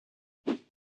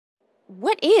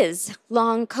What is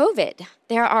long COVID?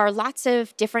 There are lots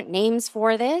of different names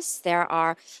for this. There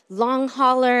are long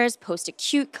haulers,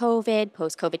 post-acute COVID,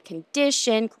 post-COVID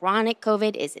condition, chronic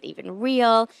COVID. Is it even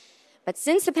real? But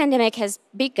since the pandemic has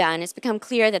begun, it's become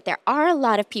clear that there are a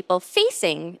lot of people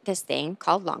facing this thing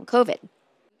called long COVID.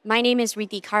 My name is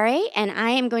Reeti Khare, and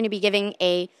I am going to be giving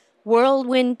a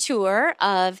whirlwind tour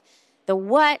of the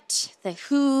what, the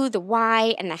who, the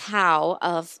why, and the how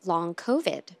of long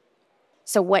COVID.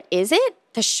 So what is it?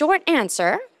 The short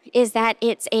answer is that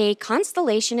it's a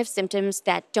constellation of symptoms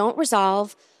that don't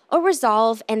resolve or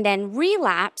resolve and then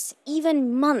relapse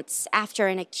even months after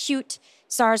an acute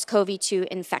SARS-CoV-2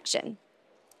 infection.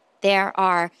 There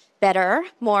are better,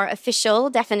 more official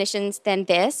definitions than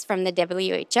this from the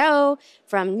WHO,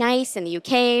 from NICE in the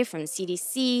UK, from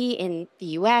CDC in the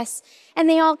US, and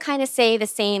they all kind of say the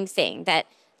same thing, that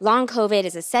long COVID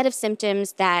is a set of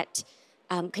symptoms that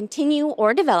continue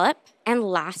or develop and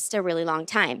last a really long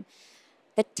time.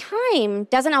 The time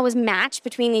doesn't always match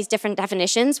between these different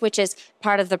definitions, which is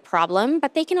part of the problem,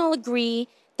 but they can all agree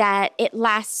that it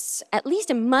lasts at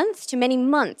least a month to many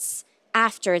months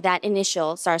after that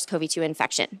initial SARS-CoV-2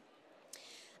 infection.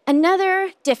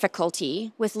 Another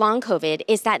difficulty with long COVID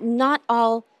is that not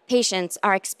all patients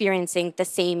are experiencing the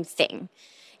same thing.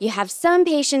 You have some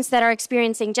patients that are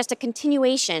experiencing just a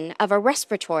continuation of a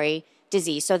respiratory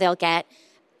disease, so they'll get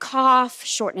cough,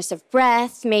 shortness of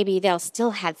breath, maybe they'll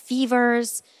still have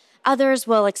fevers. Others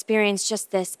will experience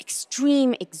just this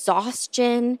extreme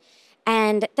exhaustion.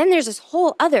 And then there's this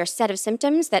whole other set of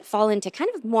symptoms that fall into kind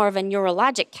of more of a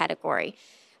neurologic category.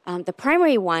 The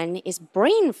primary one is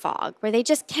brain fog, where they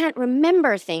just can't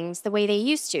remember things the way they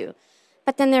used to.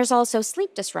 But then there's also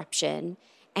sleep disruption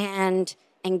and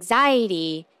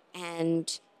anxiety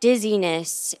and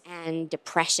dizziness and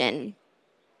depression.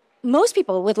 Most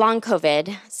people with long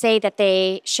COVID say that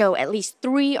they show at least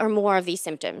 3 or more of these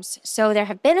symptoms. So there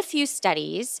have been a few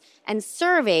studies and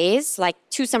surveys, like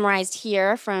 2 summarized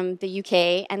here from the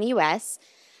UK and the US,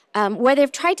 where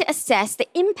they've tried to assess the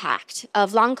impact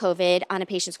of long COVID on a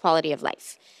patient's quality of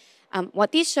life.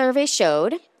 What these surveys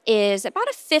showed is about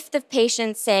a fifth of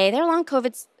patients say their long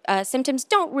COVID symptoms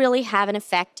don't really have an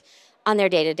effect on their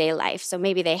day-to-day life. So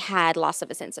maybe they had loss of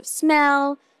a sense of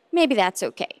smell, maybe that's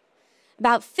okay.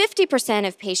 About 50%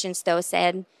 of patients, though,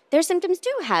 said their symptoms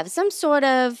do have some sort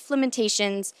of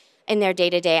limitations in their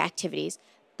day-to-day activities,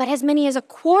 but as many as a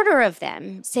quarter of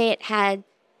them say it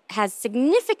has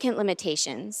significant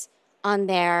limitations on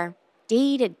their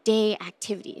day-to-day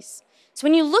activities. So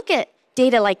when you look at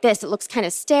data like this, it looks kind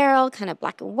of sterile, kind of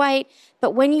black and white,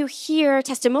 but when you hear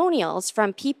testimonials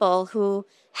from people who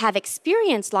have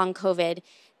experienced long COVID,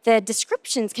 the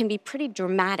descriptions can be pretty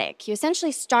dramatic. You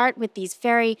essentially start with these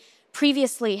very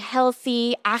previously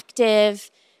healthy,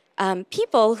 active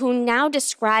people who now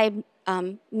describe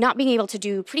not being able to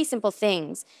do pretty simple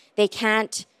things. They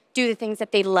can't do the things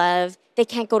that they love. They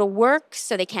can't go to work,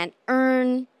 so they can't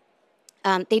earn.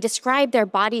 They describe their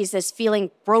bodies as feeling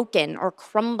broken or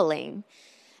crumbling.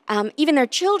 Even their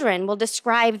children will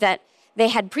describe that they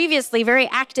had previously very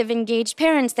active, engaged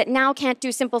parents that now can't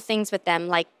do simple things with them,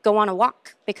 like go on a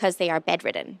walk because they are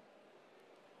bedridden.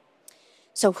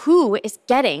 So who is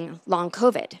getting long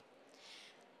COVID?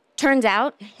 Turns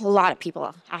out, a lot of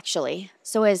people, actually.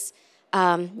 So as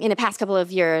in the past couple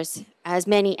of years, as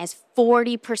many as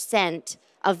 40%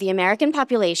 of the American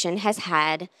population has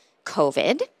had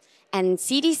COVID, and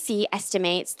CDC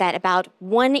estimates that about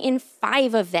 1 in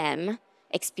 5 of them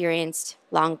experienced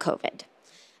long COVID.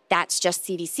 That's just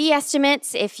CDC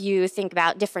estimates. If you think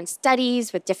about different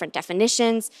studies with different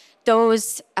definitions,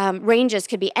 those ranges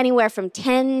could be anywhere from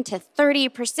 10 to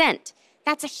 30%.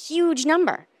 That's a huge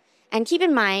number. And keep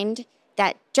in mind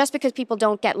that just because people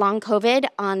don't get long COVID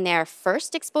on their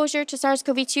first exposure to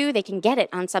SARS-CoV-2, they can get it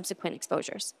on subsequent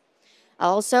exposures.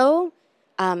 Also,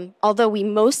 although we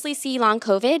mostly see long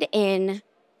COVID in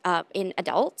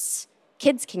adults,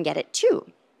 kids can get it too.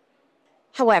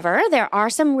 However, there are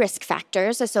some risk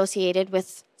factors associated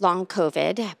with long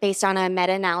COVID. Based on a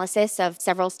meta-analysis of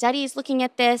several studies looking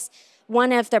at this,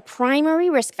 one of the primary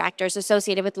risk factors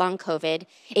associated with long COVID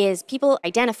is people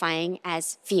identifying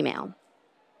as female.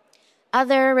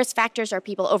 Other risk factors are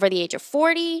people over the age of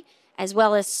 40, as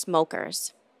well as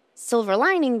smokers. Silver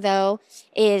lining, though,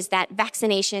 is that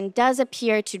vaccination does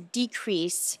appear to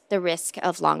decrease the risk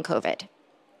of long COVID.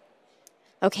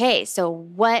 Okay, so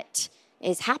what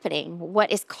is happening?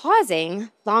 What is causing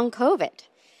long COVID?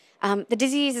 The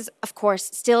disease is, of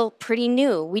course, still pretty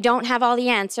new. We don't have all the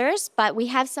answers, but we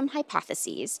have some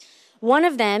hypotheses. One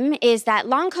of them is that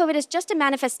long COVID is just a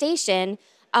manifestation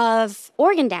of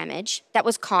organ damage that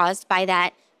was caused by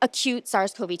that acute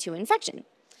SARS-CoV-2 infection.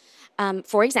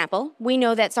 For example, we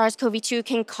know that SARS-CoV-2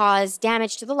 can cause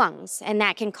damage to the lungs, and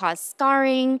that can cause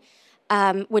scarring,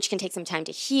 which can take some time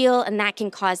to heal, and that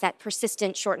can cause that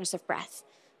persistent shortness of breath.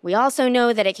 We also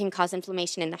know that it can cause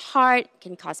inflammation in the heart,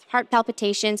 can cause heart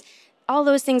palpitations. All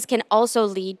those things can also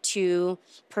lead to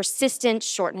persistent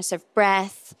shortness of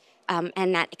breath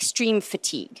and that extreme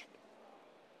fatigue.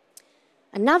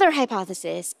 Another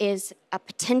hypothesis is a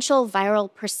potential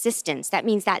viral persistence. That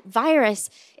means that virus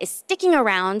is sticking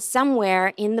around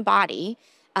somewhere in the body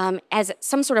as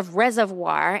some sort of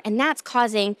reservoir, and that's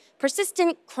causing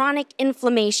persistent chronic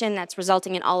inflammation that's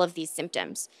resulting in all of these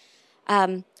symptoms.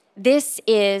 This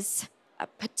is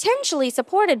potentially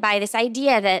supported by this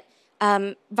idea that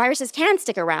viruses can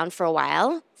stick around for a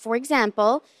while. For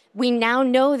example, we now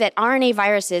know that RNA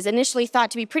viruses, initially thought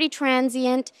to be pretty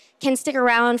transient, can stick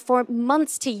around for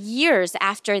months to years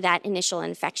after that initial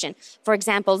infection. For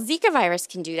example, Zika virus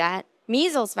can do that.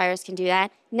 Measles virus can do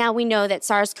that. Now we know that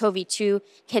SARS-CoV-2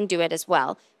 can do it as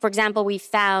well. For example, we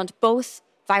found both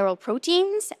viral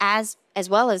proteins as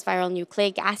well as viral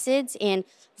nucleic acids in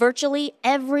virtually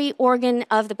every organ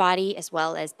of the body, as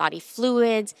well as body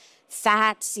fluids,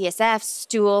 fat, CSF,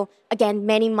 stool, again,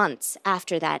 many months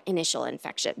after that initial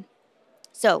infection.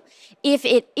 So if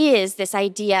it is this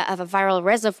idea of a viral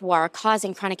reservoir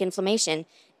causing chronic inflammation,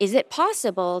 is it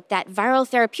possible that viral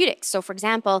therapeutics, so for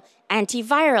example,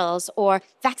 antivirals or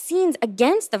vaccines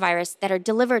against the virus that are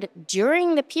delivered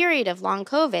during the period of long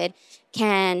COVID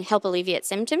can help alleviate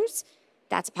symptoms?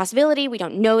 That's a possibility. We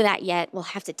don't know that yet. We'll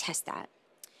have to test that.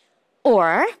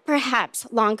 Or perhaps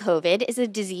long COVID is a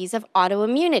disease of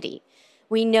autoimmunity.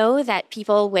 We know that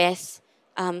people with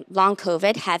long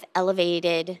COVID have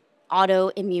elevated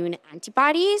autoimmune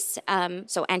antibodies,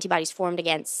 so antibodies formed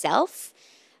against self.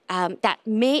 That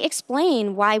may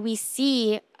explain why we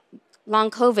see long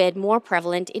COVID more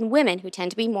prevalent in women who tend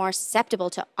to be more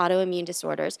susceptible to autoimmune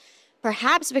disorders,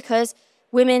 perhaps because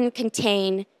women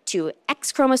contain two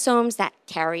X chromosomes that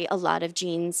carry a lot of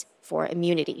genes for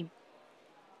immunity.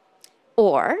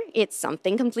 Or it's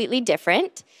something completely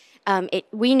different.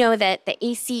 We know that the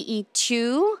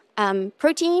ACE2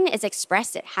 protein is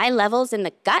expressed at high levels in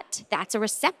the gut. That's a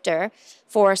receptor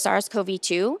for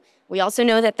SARS-CoV-2. We also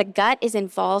know that the gut is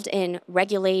involved in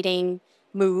regulating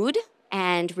mood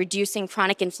and reducing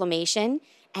chronic inflammation.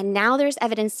 And now there's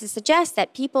evidence to suggest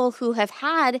that people who have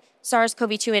had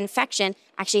SARS-CoV-2 infection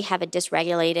actually have a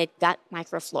dysregulated gut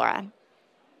microflora.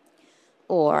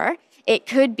 Or it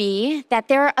could be that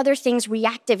there are other things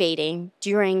reactivating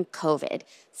during COVID.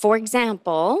 For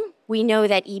example, we know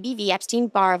that EBV,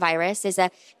 Epstein-Barr virus, is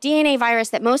a DNA virus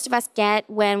that most of us get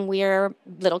when we're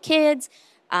little kids.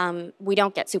 We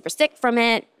don't get super sick from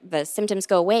it. The symptoms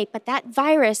go away. But that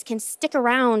virus can stick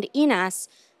around in us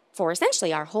for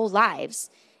essentially our whole lives.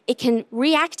 It can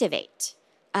reactivate.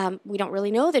 We don't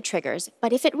really know the triggers,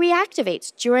 but if it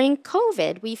reactivates during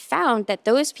COVID, we found that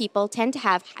those people tend to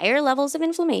have higher levels of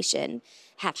inflammation,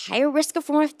 have higher risk of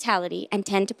mortality, and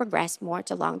tend to progress more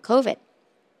to long COVID.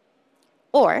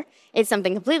 Or it's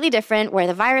something completely different where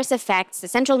the virus affects the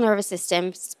central nervous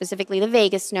system, specifically the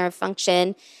vagus nerve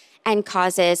function, and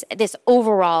causes this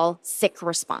overall sick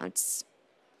response.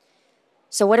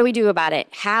 So what do we do about it?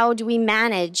 How do we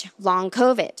manage long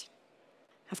COVID?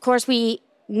 Of course, we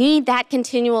need that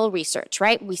continual research,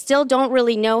 right? We still don't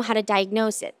really know how to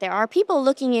diagnose it. There are people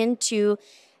looking into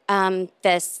the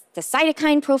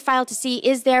cytokine profile to see,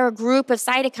 is there a group of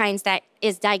cytokines that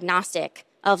is diagnostic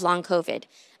of long COVID?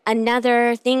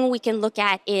 Another thing we can look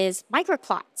at is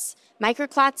microclots.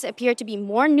 Microclots appear to be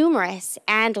more numerous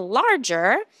and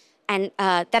larger and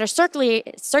that are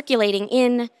circulating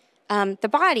in the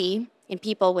body in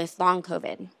people with long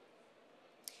COVID.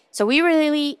 So we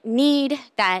really need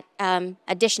that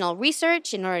additional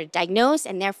research in order to diagnose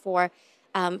and therefore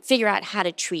figure out how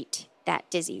to treat that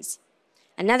disease.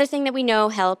 Another thing that we know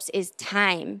helps is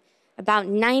time. About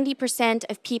 90%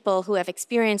 of people who have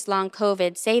experienced long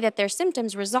COVID say that their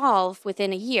symptoms resolve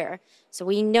within a year. So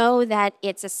we know that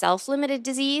it's a self-limited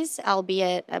disease,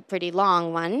 albeit a pretty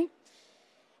long one.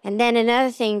 And then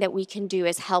another thing that we can do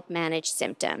is help manage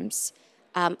symptoms.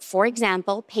 For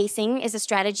example, pacing is a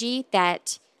strategy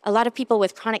that a lot of people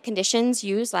with chronic conditions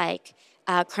use, like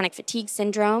chronic fatigue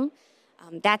syndrome.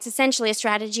 That's essentially a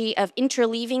strategy of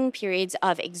interleaving periods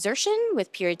of exertion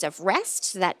with periods of rest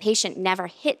so that patient never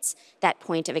hits that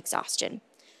point of exhaustion.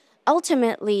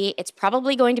 Ultimately, it's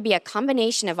probably going to be a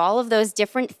combination of all of those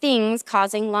different things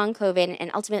causing long COVID,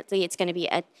 and ultimately it's going to be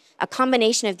a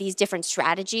combination of these different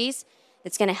strategies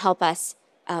that's going to help us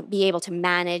be able to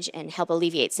manage and help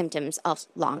alleviate symptoms of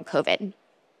long COVID.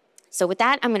 So with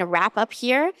that, I'm going to wrap up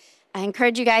here. I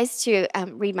encourage you guys to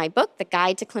read my book, The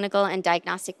Guide to Clinical and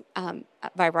Diagnostic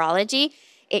Virology.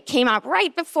 It came out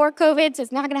right before COVID, so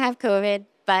it's not going to have COVID,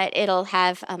 but it'll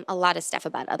have a lot of stuff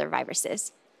about other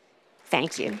viruses.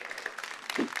 Thank you.